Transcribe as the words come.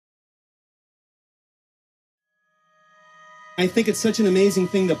I think it's such an amazing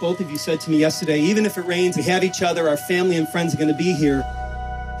thing that both of you said to me yesterday, even if it rains, we have each other, our family and friends are going to be here.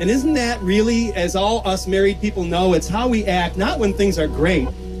 And isn't that really, as all us married people know, it's how we act, not when things are great,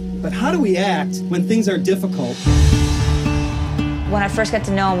 but how do we act when things are difficult? When I first got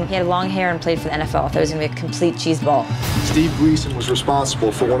to know him, he had long hair and played for the NFL. I thought he was going to be a complete cheeseball. Steve Gleason was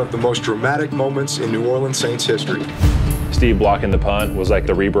responsible for one of the most dramatic moments in New Orleans Saints history. Steve blocking the punt was like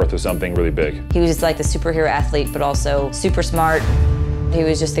the rebirth of something really big. He was just like the superhero athlete, but also super smart. He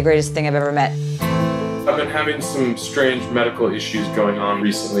was just the greatest thing I've ever met. I've been having some strange medical issues going on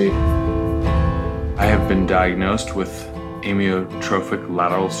recently. I have been diagnosed with amyotrophic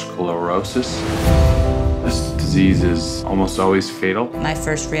lateral sclerosis. This disease is almost always fatal. My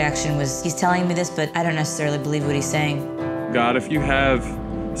first reaction was, he's telling me this, but I don't necessarily believe what he's saying. God, if you have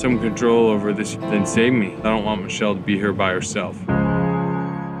some control over this, then save me. I don't want Michelle to be here by herself.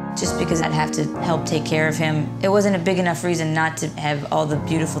 Just because I'd have to help take care of him, it wasn't a big enough reason not to have all the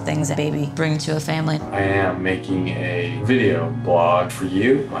beautiful things a baby brings to a family. I am making a video blog for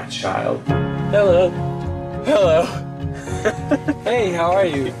you, my child. Hello. Hello. Hey, how are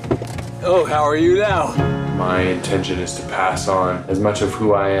you? Oh, how are you now? My intention is to pass on as much of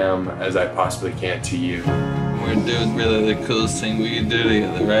who I am as I possibly can to you. We're doing really the coolest thing we can do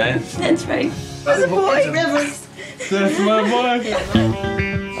together, right? That's right. That's a boy, Rivers. That's my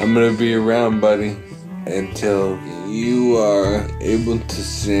boy. I'm gonna be around, buddy, until you are able to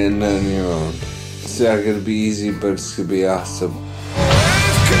stand on your own. It's not gonna be easy, but it's gonna be awesome.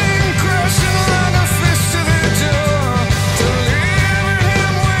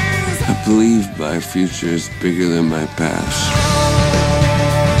 I believe my future is bigger than my past.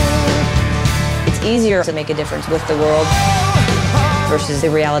 It's easier to make a difference with the world versus the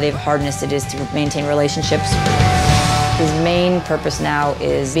reality of hardness it is to maintain relationships. His main purpose now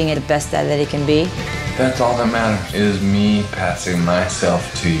is being the best dad that he can be. That's all that matters, is me passing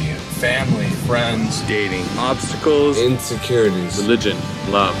myself to you. Family, friends, dating, obstacles, Insecurities. religion,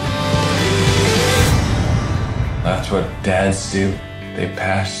 love. That's what dads do. They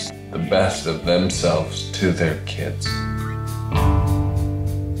pass the best of themselves to their kids.